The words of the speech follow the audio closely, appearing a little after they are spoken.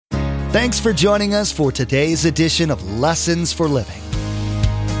Thanks for joining us for today's edition of Lessons for Living.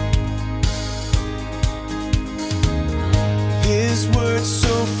 His word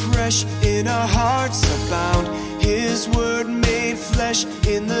so fresh in our hearts abound. His word made flesh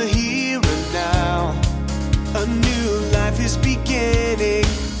in the here and now. A new life is beginning.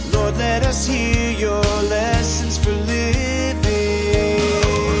 Lord, let us hear your lessons for living.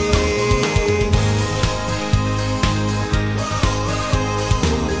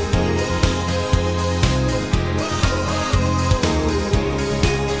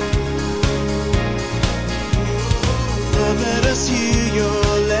 Lord, let us hear your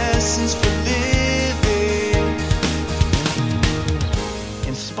lessons for living.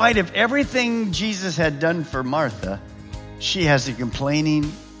 In spite of everything Jesus had done for Martha, she has a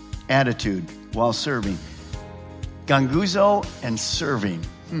complaining attitude while serving. Ganguzo and serving,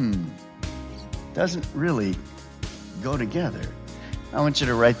 doesn't really go together. I want you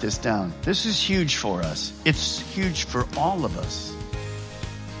to write this down. This is huge for us. It's huge for all of us.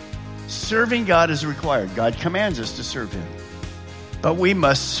 Serving God is required. God commands us to serve Him. But we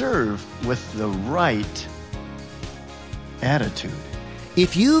must serve with the right attitude.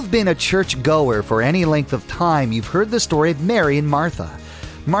 If you've been a church goer for any length of time, you've heard the story of Mary and Martha.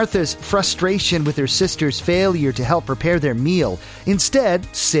 Martha's frustration with her sister's failure to help prepare their meal, instead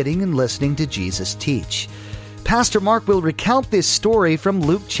sitting and listening to Jesus teach. Pastor Mark will recount this story from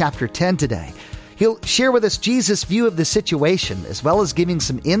Luke chapter 10 today. He'll share with us Jesus' view of the situation, as well as giving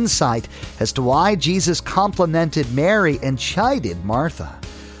some insight as to why Jesus complimented Mary and chided Martha.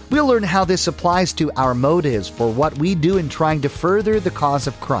 We'll learn how this applies to our motives for what we do in trying to further the cause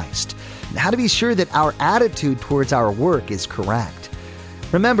of Christ, and how to be sure that our attitude towards our work is correct.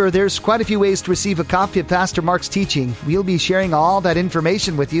 Remember, there's quite a few ways to receive a copy of Pastor Mark's teaching. We'll be sharing all that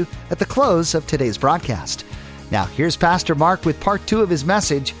information with you at the close of today's broadcast. Now, here's Pastor Mark with part 2 of his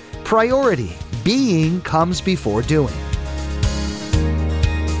message, Priority. Being comes before doing.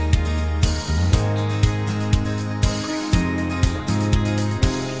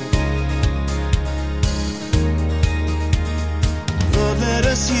 Let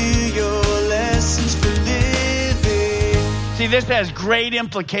us hear your lessons for living. See, this has great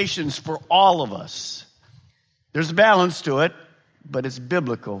implications for all of us. There's a balance to it, but it's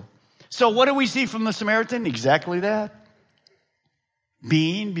biblical. So what do we see from the Samaritan? Exactly that.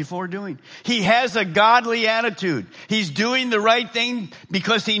 Being before doing. He has a godly attitude. He's doing the right thing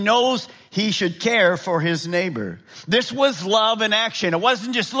because he knows he should care for his neighbor. This was love in action. It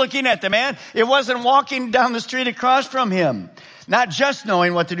wasn't just looking at the man. It wasn't walking down the street across from him. Not just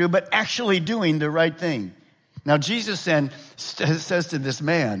knowing what to do, but actually doing the right thing. Now, Jesus then says to this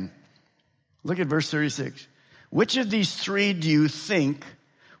man, look at verse 36. Which of these three do you think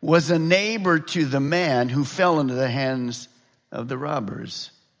was a neighbor to the man who fell into the hands of the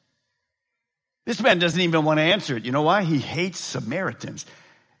robbers? This man doesn't even want to answer it. You know why? He hates Samaritans.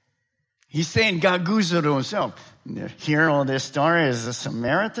 He's saying Ganguzo to himself. Hearing all this story as a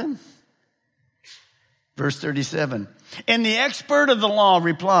Samaritan? Verse 37. And the expert of the law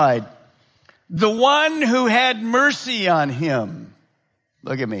replied, the one who had mercy on him.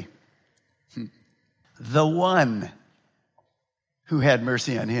 Look at me. The one who had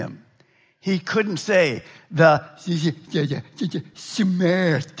mercy on him. He couldn't say the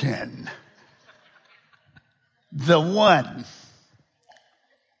Samaritan. The one.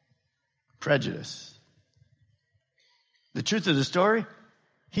 Prejudice. The truth of the story,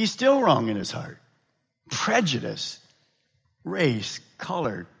 he's still wrong in his heart. Prejudice. Race,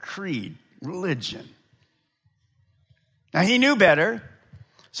 color, creed, religion. Now he knew better.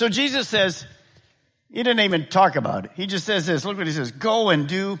 So Jesus says, he didn't even talk about it. He just says this. Look what he says. Go and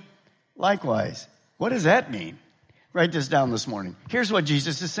do likewise. What does that mean? Write this down this morning. Here's what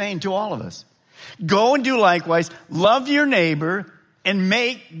Jesus is saying to all of us. Go and do likewise. Love your neighbor and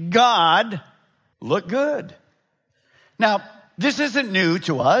make God look good. Now, this isn't new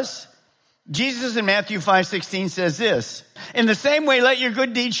to us. Jesus in Matthew 5:16 says this. In the same way, let your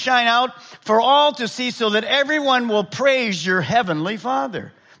good deeds shine out for all to see so that everyone will praise your heavenly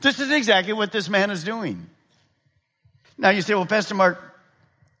Father. This is exactly what this man is doing. Now you say, well, Pastor Mark,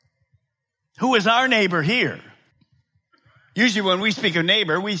 who is our neighbor here? Usually when we speak of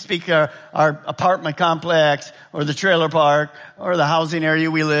neighbor, we speak our apartment complex or the trailer park or the housing area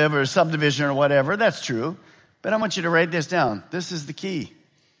we live or subdivision or whatever. That's true. But I want you to write this down. This is the key.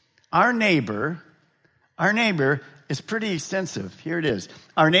 Our neighbor is pretty extensive. Here it is.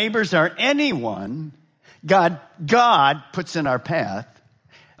 Our neighbors are anyone God puts in our path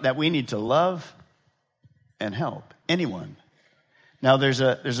that we need to love and help. Anyone. Now there's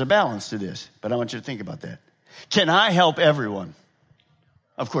a balance to this, but I want you to think about that. Can I help everyone?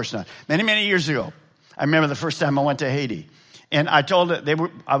 Of course not. Many, many years ago, I remember the first time I went to Haiti. And I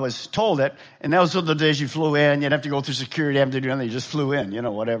was told it, and those were the days you flew in. You'd have to go through security, have to do anything. You just flew in,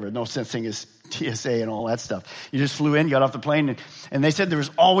 whatever. No such thing as TSA and all that stuff. You just flew in, got off the plane, and they said there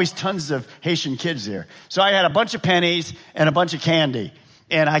was always tons of Haitian kids there. So I had a bunch of pennies and a bunch of candy,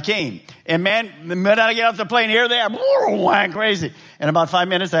 and I came. And man, the minute I get off the plane, here they are, whang, crazy. In about 5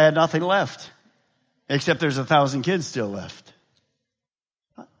 minutes, I had nothing left, except there's 1,000 kids still left.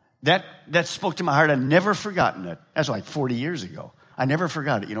 That spoke to my heart. I've never forgotten it. That's like 40 years ago. I never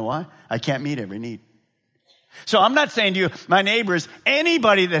forgot it. You know why? I can't meet every need. So I'm not saying to you, my neighbors,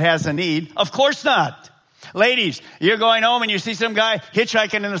 anybody that has a need, of course not. Ladies, you're going home and you see some guy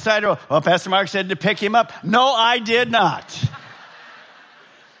hitchhiking in the side road. Well, Pastor Mark said to pick him up. No, I did not.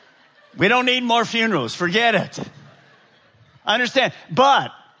 We don't need more funerals. Forget it. I understand.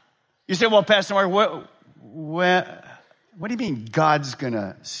 But you say, well, Pastor Mark, what do you mean God's going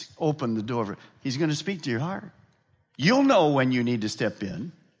to open the door? He's going to speak to your heart. You'll know when you need to step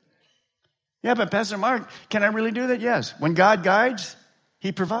in. Yeah, but Pastor Mark, can I really do that? Yes. When God guides,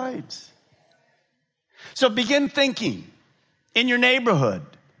 he provides. So begin thinking in your neighborhood,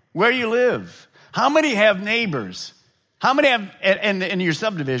 where you live. How many have neighbors? How many have, in your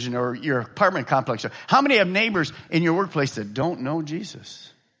subdivision or your apartment complex, how many have neighbors in your workplace that don't know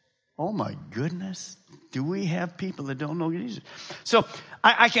Jesus? Oh my goodness. Do we have people that don't know Jesus? So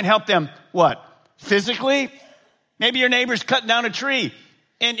I can help them, what? Physically? Maybe your neighbor's cutting down a tree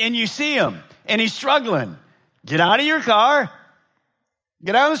and you see him and he's struggling. Get out of your car.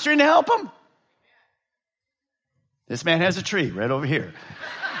 Get out on the street and help him. This man has a tree right over here.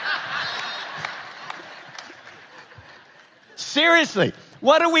 Seriously,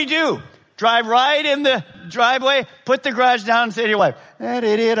 what do? Drive right in the driveway, put the garage down and say to your wife, that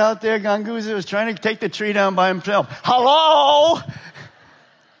idiot out there, Ganguza, was trying to take the tree down by himself. Hello?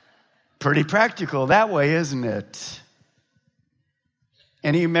 Pretty practical that way, isn't it?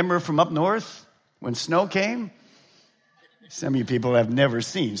 Any member from up north when snow came? Some of you people have never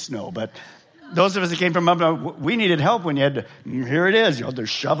seen snow, but those of us that came from up north, we needed help when you had to, here it is, they're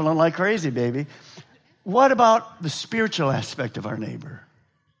shoveling like crazy, baby. What about the spiritual aspect of our neighbor?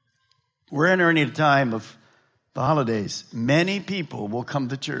 We're entering a time of the holidays. Many people will come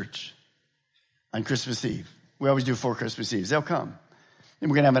to church on Christmas Eve. We always do 4 Christmas Eves. They'll come. And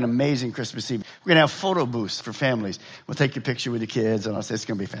we're going to have an amazing Christmas Eve. We're going to have photo booths for families. We'll take your picture with the kids, and I'll say it's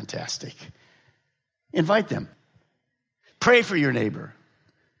going to be fantastic. Invite them. Pray for your neighbor.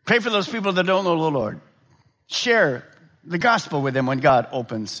 Pray for those people that don't know the Lord. Share the gospel with them when God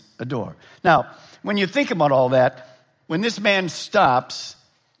opens a door. Now, when you think about all that, when this man stops,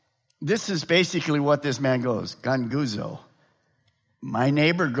 this is basically what this man goes. Ganguzo, my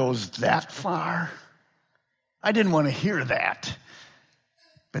neighbor goes that far? I didn't want to hear that.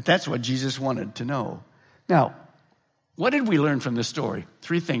 But that's what Jesus wanted to know. Now, what did we learn from this story?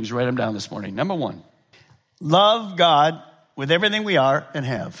 3 things. Write them down this morning. Number 1, love God with everything we are and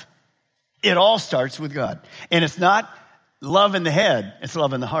have. It all starts with God. And it's not love in the head. It's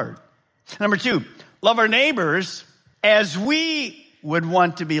love in the heart. Number 2, love our neighbors as we would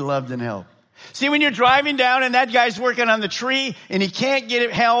want to be loved and helped. See, when you're driving down and that guy's working on the tree and he can't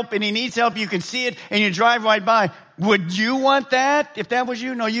get help and he needs help, you can see it and you drive right by. Would you want that if that was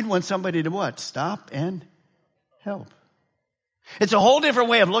you? No, you'd want somebody to what? Stop and help. It's a whole different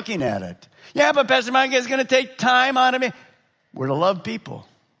way of looking at it. Yeah, but Pastor Mike is going to take time out of me. We're to love people.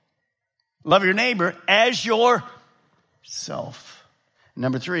 Love your neighbor as yourself.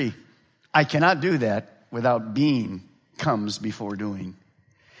 Number 3, I cannot do that without being comes before doing.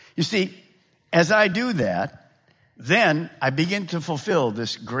 You see, as I do that, then I begin to fulfill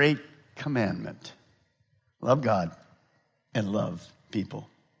this great commandment. Love God and love people.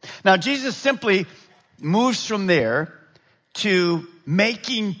 Now, Jesus simply moves from there to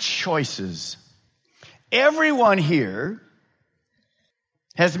making choices. Everyone here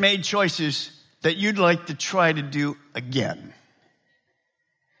has made choices that you'd like to try to do again.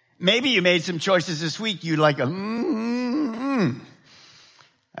 Maybe you made some choices this week you'd like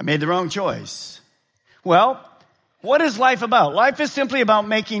I made the wrong choice. Well, what is life about? Life is simply about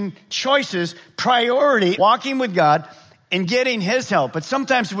making choices, priority, walking with God, and getting His help. But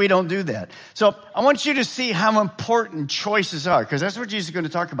sometimes we don't do that. So I want you to see how important choices are, because that's what Jesus is going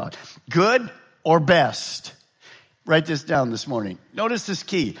to talk about. Good or best. Write this down this morning. Notice this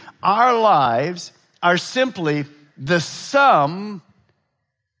key. Our lives are simply the sum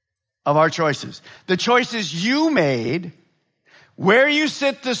of our choices. The choices you made, where you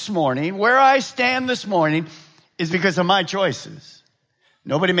sit this morning, where I stand this morning, is because of my choices.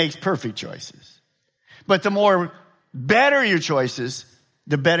 Nobody makes perfect choices. But the more better your choices,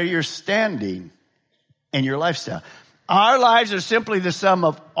 the better your standing in your lifestyle. Our lives are simply the sum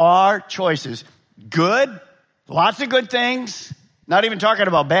of our choices. Good, lots of good things, not even talking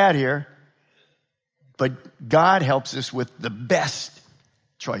about bad here, but God helps us with the best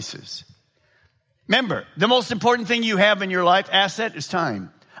choices. Remember, the most important thing you have in your life, asset, is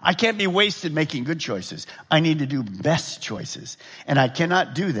time. I can't be wasted making good choices. I need to do best choices, and I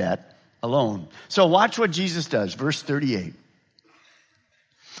cannot do that alone. So watch what Jesus does, verse 38.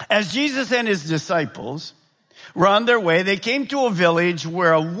 As Jesus and his disciples were on their way, they came to a village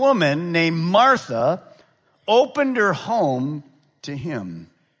where a woman named Martha opened her home to him.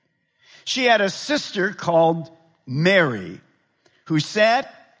 She had a sister called Mary, who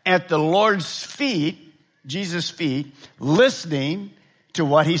sat at the Lord's feet, Jesus' feet, listening to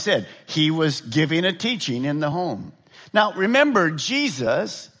what he said. He was giving a teaching in the home. Now, remember,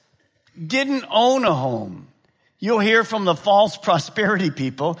 Jesus didn't own a home. You'll hear from the false prosperity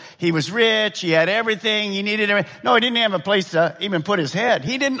people. He was rich. He had everything. He needed everything. No, he didn't have a place to even put his head.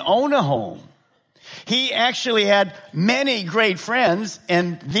 He didn't own a home. He actually had many great friends,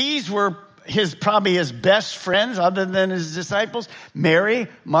 and these were probably his best friends other than his disciples. Mary,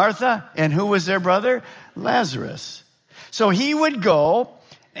 Martha, and who was their brother? Lazarus. So he would go,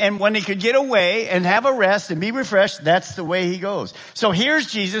 and when he could get away and have a rest and be refreshed, that's the way he goes. So here's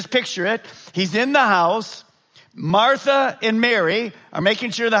Jesus. Picture it. He's in the house. Martha and Mary are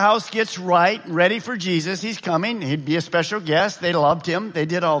making sure the house gets right and ready for Jesus. He's coming. He'd be a special guest. They loved him. They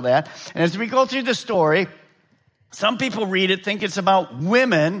did all that. And as we go through the story, some people read it, think it's about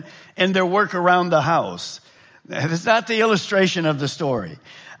women and their work around the house. It's not the illustration of the story.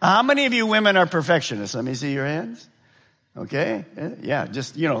 How many of you women are perfectionists? Let me see your hands. Okay. Yeah,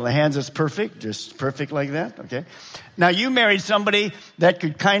 just, the hands is perfect, just perfect like that. Okay. Now you married somebody that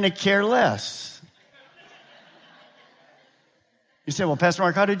could kind of care less. You say, well, Pastor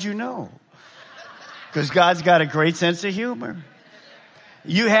Mark, how did you know? Because God's got a great sense of humor.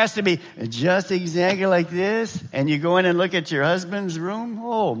 You has to be just exactly like this, and you go in and look at your husband's room.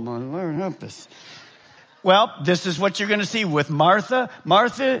 Oh, my Lord, help us. Well, this is what you're going to see with Martha.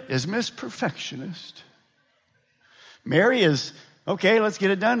 Martha is Miss Perfectionist. Mary is, okay, let's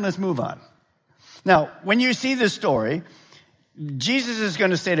get it done. Let's move on. Now, when you see this story, Jesus is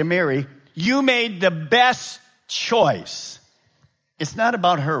going to say to Mary, you made the best choice. It's not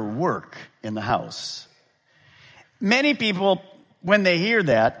about her work in the house. Many people, when they hear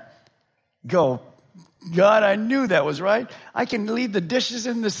that, go, God, I knew that was right. I can leave the dishes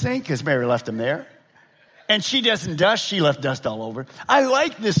in the sink because Mary left them there. And she doesn't dust. She left dust all over. I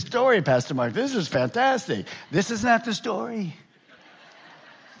like this story, Pastor Mark. This is fantastic. This is not the story.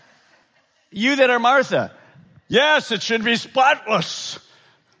 You that are Martha, yes, it should be spotless.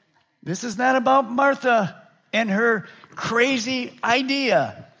 This is not about Martha and her crazy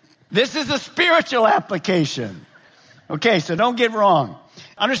idea. This is a spiritual application. Okay, so don't get wrong.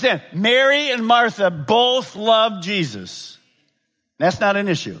 Understand, Mary and Martha both loved Jesus. That's not an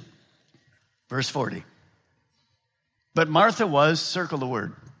issue. Verse 40. But Martha was, circle the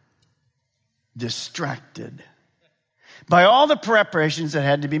word, distracted by all the preparations that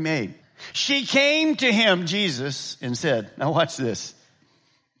had to be made. She came to him, Jesus, and said, now watch this.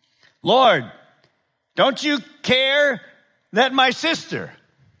 Lord, don't you care that my sister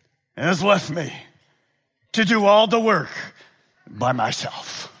has left me to do all the work by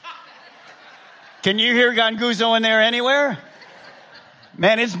myself? Can you hear Gonguzo in there anywhere?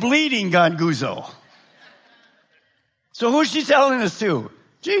 Man, it's bleeding Gonguzo. So who's she telling this to?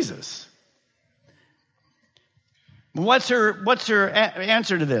 Jesus. What's her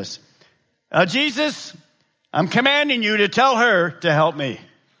answer to this? Jesus, I'm commanding you to tell her to help me.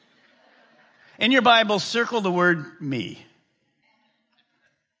 In your Bible, circle the word me.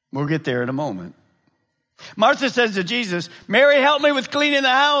 We'll get there in a moment. Martha says to Jesus, Mary helped me with cleaning the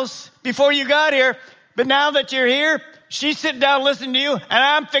house before you got here. But now that you're here, she's sitting down listening to you, and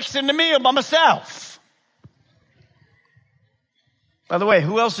I'm fixing the meal by myself. By the way,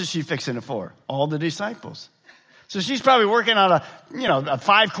 who else is she fixing it for? All the disciples. So she's probably working on a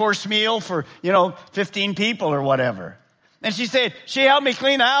 5-course meal for, 15 people or whatever. And she said, she helped me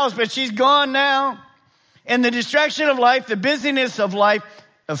clean the house, but she's gone now. And the distraction of life, the busyness of life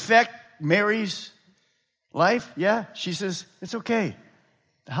affect Mary's life. Yeah, she says, it's okay.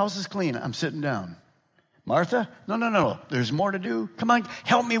 The house is clean. I'm sitting down. Martha, no. There's more to do. Come on,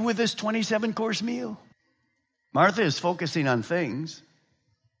 help me with this 27-course meal. Martha is focusing on things.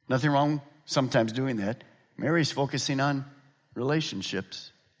 Nothing wrong sometimes doing that. Mary's focusing on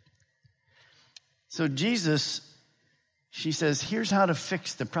relationships. So Jesus, she says, here's how to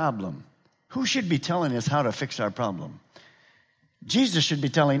fix the problem. Who should be telling us how to fix our problem? Jesus should be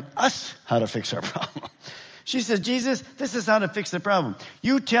telling us how to fix our problem. She says, Jesus, this is how to fix the problem.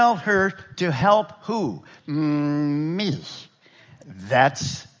 You tell her to help who? Me.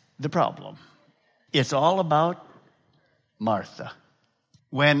 That's the problem. It's all about Martha.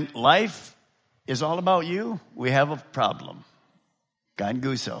 When life is all about you, we have a problem.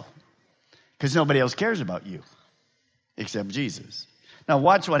 Ganguso. Because nobody else cares about you except Jesus. Now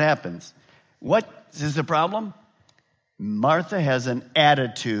watch what happens. What is the problem? Martha has an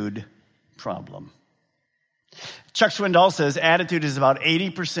attitude problem. Chuck Swindoll says attitude is about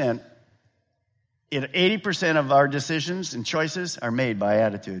 80%. 80% of our decisions and choices are made by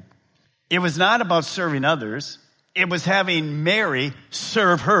attitude. It was not about serving others. It was having Mary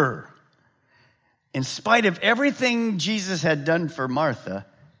serve her. In spite of everything Jesus had done for Martha,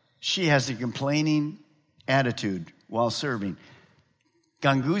 she has a complaining attitude while serving.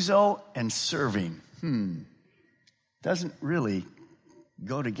 Ganguzo and serving. Doesn't really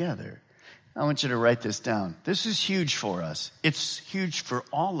go together. I want you to write this down. This is huge for us. It's huge for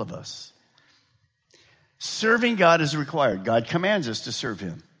all of us. Serving God is required. God commands us to serve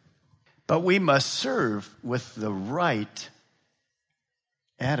him. But we must serve with the right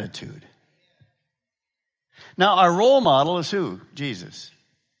attitude. Now, our role model is who? Jesus.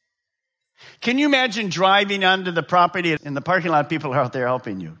 Can you imagine driving onto the property in the parking lot? People are out there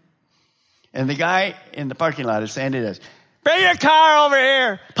helping you. And the guy in the parking lot is saying to this, bring your car over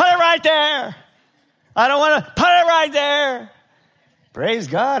here. Put it right there. I don't want to. Put it right there. Praise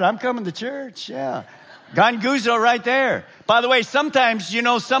God. I'm coming to church. Yeah. Ganguzo right there. By the way, sometimes,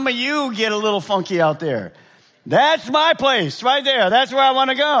 some of you get a little funky out there. That's my place right there. That's where I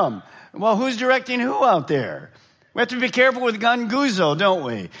want to go. Well, who's directing who out there? We have to be careful with Ganguzo, don't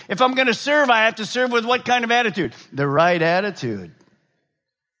we? If I'm going to serve, I have to serve with what kind of attitude? The right attitude.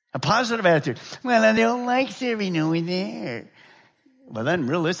 A positive attitude. Well, I don't like serving over there. Well, then,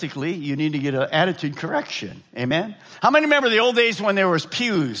 realistically, you need to get an attitude correction. Amen? How many remember the old days when there was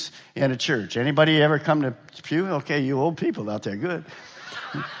pews in a church? Anybody ever come to pew? Okay, you old people out there, good.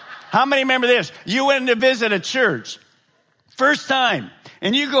 How many remember this? You went to visit a church, first time,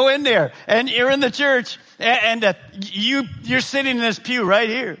 and you go in there, and you're in the church, and you're sitting in this pew right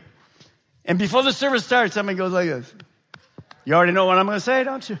here. And before the service starts, somebody goes like this. You already know what I'm going to say,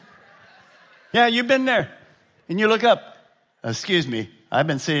 don't you? Yeah, you've been there. And you look up. Excuse me, I've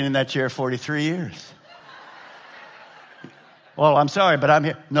been sitting in that chair 43 years. Well, I'm sorry, but I'm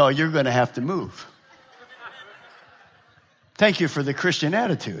here. No, you're going to have to move. Thank you for the Christian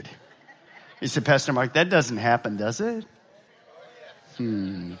attitude. He said, Pastor Mark, that doesn't happen, does it?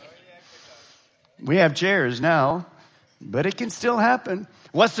 We have chairs now, but it can still happen.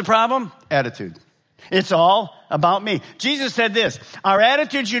 What's the problem? Attitude. It's all about me. Jesus said this, our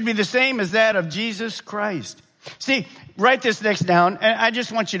attitude should be the same as that of Jesus Christ. See, write this next down, and I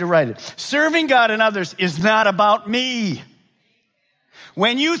just want you to write it. Serving God and others is not about me.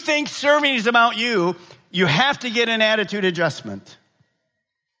 When you think serving is about you, you have to get an attitude adjustment.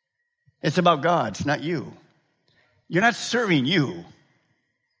 It's about God, it's not you. You're not serving you.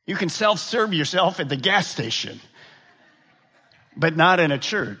 You can self-serve yourself at the gas station. But not in a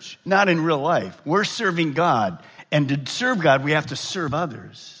church, not in real life. We're serving God. And to serve God, we have to serve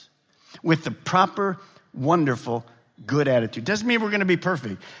others with the proper, wonderful, good attitude. Doesn't mean we're going to be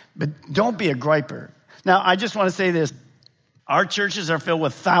perfect, but don't be a griper. Now, I just want to say this. Our churches are filled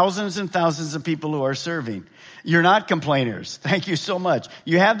with thousands and thousands of people who are serving. You're not complainers. Thank you so much.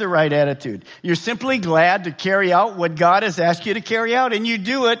 You have the right attitude. You're simply glad to carry out what God has asked you to carry out, and you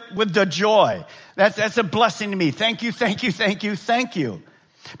do it with the joy. That's a blessing to me. Thank you, thank you, thank you, thank you.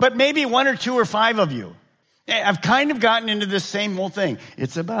 But maybe 1 or 2 or 5 of you, I've kind of gotten into this same old thing.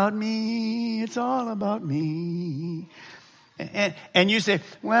 It's about me. It's all about me. And you say,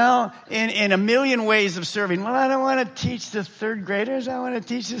 well, in a million ways of serving, well, I don't want to teach the 3rd graders. I want to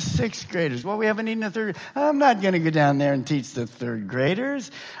teach the 6th graders. Well, we haven't eaten a 3rd. I'm not going to go down there and teach the 3rd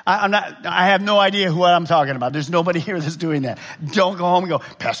graders. I have no idea what I'm talking about. There's nobody here that's doing that. Don't go home and go,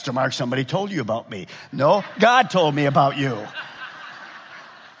 Pastor Mark, somebody told you about me. No, God told me about you.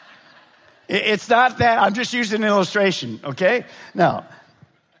 It's not that. I'm just using an illustration, okay? Now,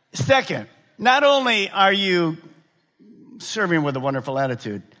 second, not only are you serving with a wonderful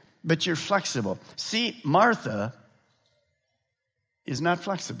attitude, but you're flexible. See, Martha is not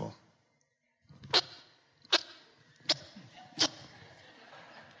flexible.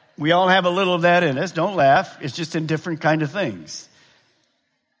 We all have a little of that in us. Don't laugh. It's just in different kind of things.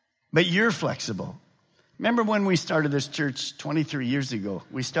 But you're flexible. Remember when we started this church 23 years ago?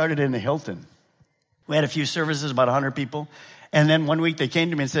 We started in the Hilton. We had a few services, about 100 people. And then one week they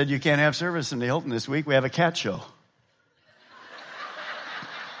came to me and said, you can't have service in the Hilton this week. We have a cat show.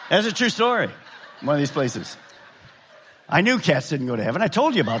 That's a true story. One of these places. I knew cats didn't go to heaven. I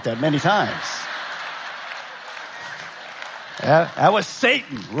told you about that many times. That was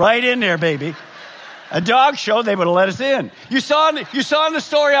Satan right in there, baby. A dog show, they would have let us in. You saw in the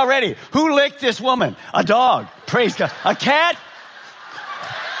story already. Who licked this woman? A dog. Praise God. A cat?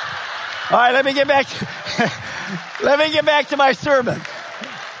 All right, let me get back to my sermon.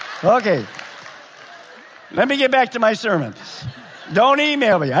 Okay. Let me get back to my sermon. Don't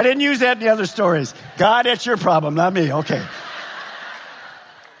email me. I didn't use that in the other stories. God, that's your problem, not me. Okay.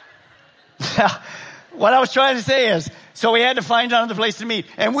 What I was trying to say is, so we had to find another place to meet.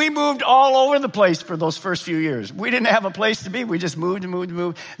 And we moved all over the place for those first few years. We didn't have a place to be. We just moved and moved and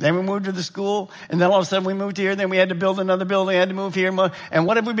moved. Then we moved to the school. And then all of a sudden we moved here. Then we had to build another building. Had to move here. And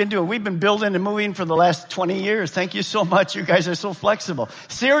what have we been doing? We've been building and moving for the last 20 years. Thank you so much. You guys are so flexible.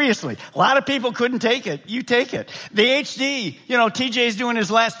 Seriously. A lot of people couldn't take it. You take it. The HD, TJ's doing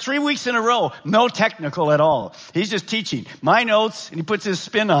his last 3 weeks in a row. No technical at all. He's just teaching my notes and he puts his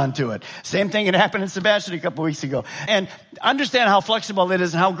spin onto it. Same thing had happened in Sebastian a couple weeks ago. And understand how flexible it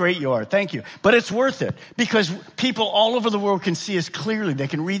is and how great you are. Thank you. But it's worth it because people all over the world can see us clearly. They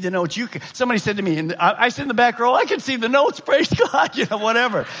can read the notes. Somebody said to me, and I sit in the back row, I can see the notes. Praise God.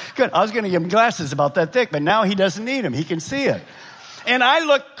 Whatever. Good. I was going to give him glasses about that thick, but now he doesn't need them. He can see it. And I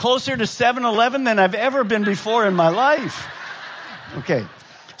look closer to 7-Eleven than I've ever been before in my life. Okay.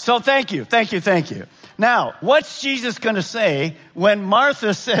 So thank you. Thank you. Thank you. Now, what's Jesus going to say when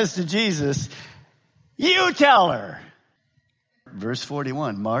Martha says to Jesus, you tell her? Verse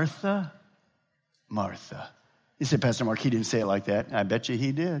 41, Martha, Martha. You said, Pastor Mark, he didn't say it like that. I bet you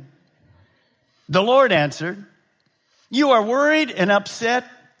he did. The Lord answered, you are worried and upset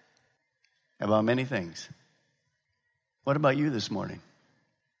about many things. What about you this morning?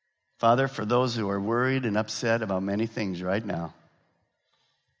 Father, for those who are worried and upset about many things right now,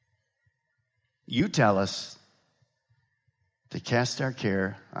 you tell us to cast our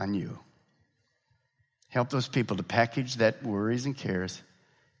care on you. Help those people to package that worries and cares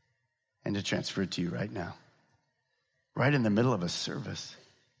and to transfer it to you right now. Right in the middle of a service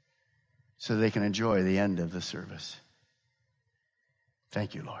so they can enjoy the end of the service.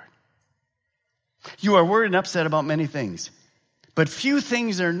 Thank you, Lord. You are worried and upset about many things, but few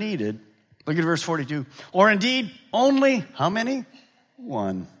things are needed. Look at verse 42. Or indeed, only, how many?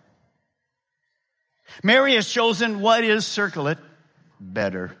 One. Mary has chosen what is, circle it,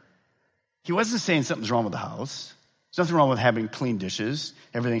 better. He wasn't saying something's wrong with the house. There's nothing wrong with having clean dishes,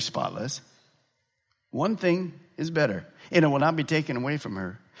 everything's spotless. One thing is better, and it will not be taken away from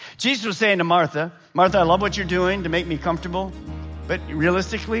her. Jesus was saying to Martha, Martha, I love what you're doing to make me comfortable, but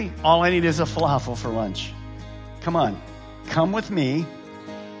realistically, all I need is a falafel for lunch. Come on, come with me.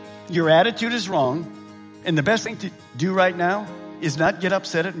 Your attitude is wrong, and the best thing to do right now is not get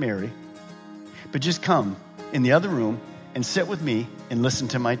upset at Mary, but just come in the other room and sit with me and listen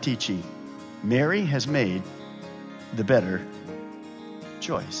to my teaching. Mary has made the better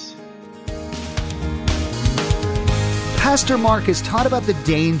choice. Pastor Mark has taught about the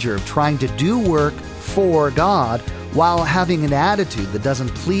danger of trying to do work for God while having an attitude that doesn't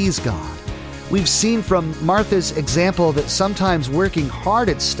please God. We've seen from Martha's example that sometimes working hard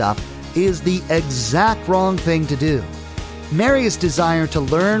at stuff is the exact wrong thing to do. Mary's desire to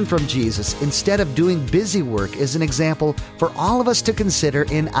learn from Jesus instead of doing busy work is an example for all of us to consider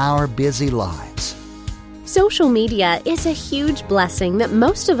in our busy lives. Social media is a huge blessing that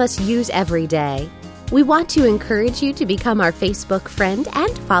most of us use every day. We want to encourage you to become our Facebook friend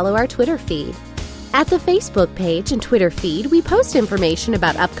and follow our Twitter feed. At the Facebook page and Twitter feed, we post information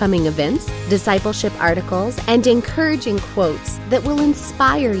about upcoming events, discipleship articles, and encouraging quotes that will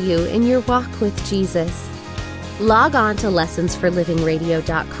inspire you in your walk with Jesus. Log on to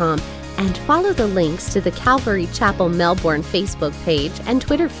lessonsforlivingradio.com and follow the links to the Calvary Chapel Melbourne Facebook page and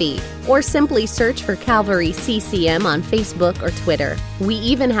Twitter feed, or simply search for Calvary CCM on Facebook or Twitter. We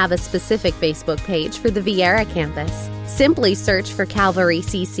even have a specific Facebook page for the Viera campus. Simply search for Calvary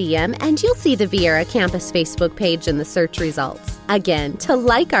CCM and you'll see the Viera campus Facebook page in the search results. Again, to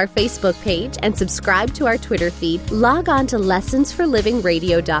like our Facebook page and subscribe to our Twitter feed, log on to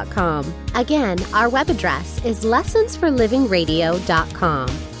lessonsforlivingradio.com. Again, our web address is lessonsforlivingradio.com.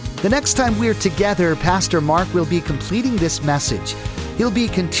 The next time we're together, Pastor Mark will be completing this message. He'll be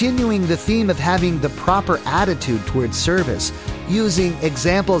continuing the theme of having the proper attitude towards service, using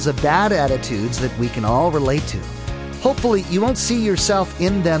examples of bad attitudes that we can all relate to. Hopefully, you won't see yourself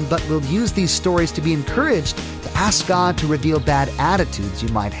in them, but will use these stories to be encouraged to ask God to reveal bad attitudes you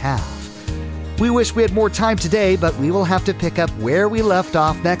might have. We wish we had more time today, but we will have to pick up where we left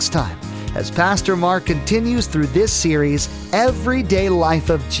off next time. as Pastor Mark continues through this series, Everyday Life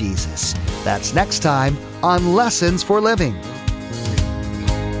of Jesus. That's next time on Lessons for Living.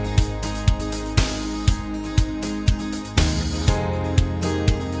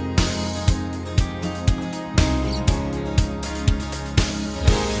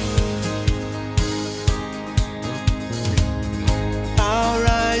 Our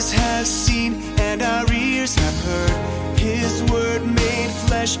eyes have seen and our ears have heard His word made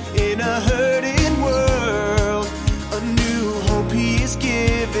flesh in a hurting world. A new hope He is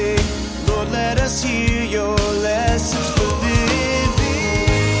giving.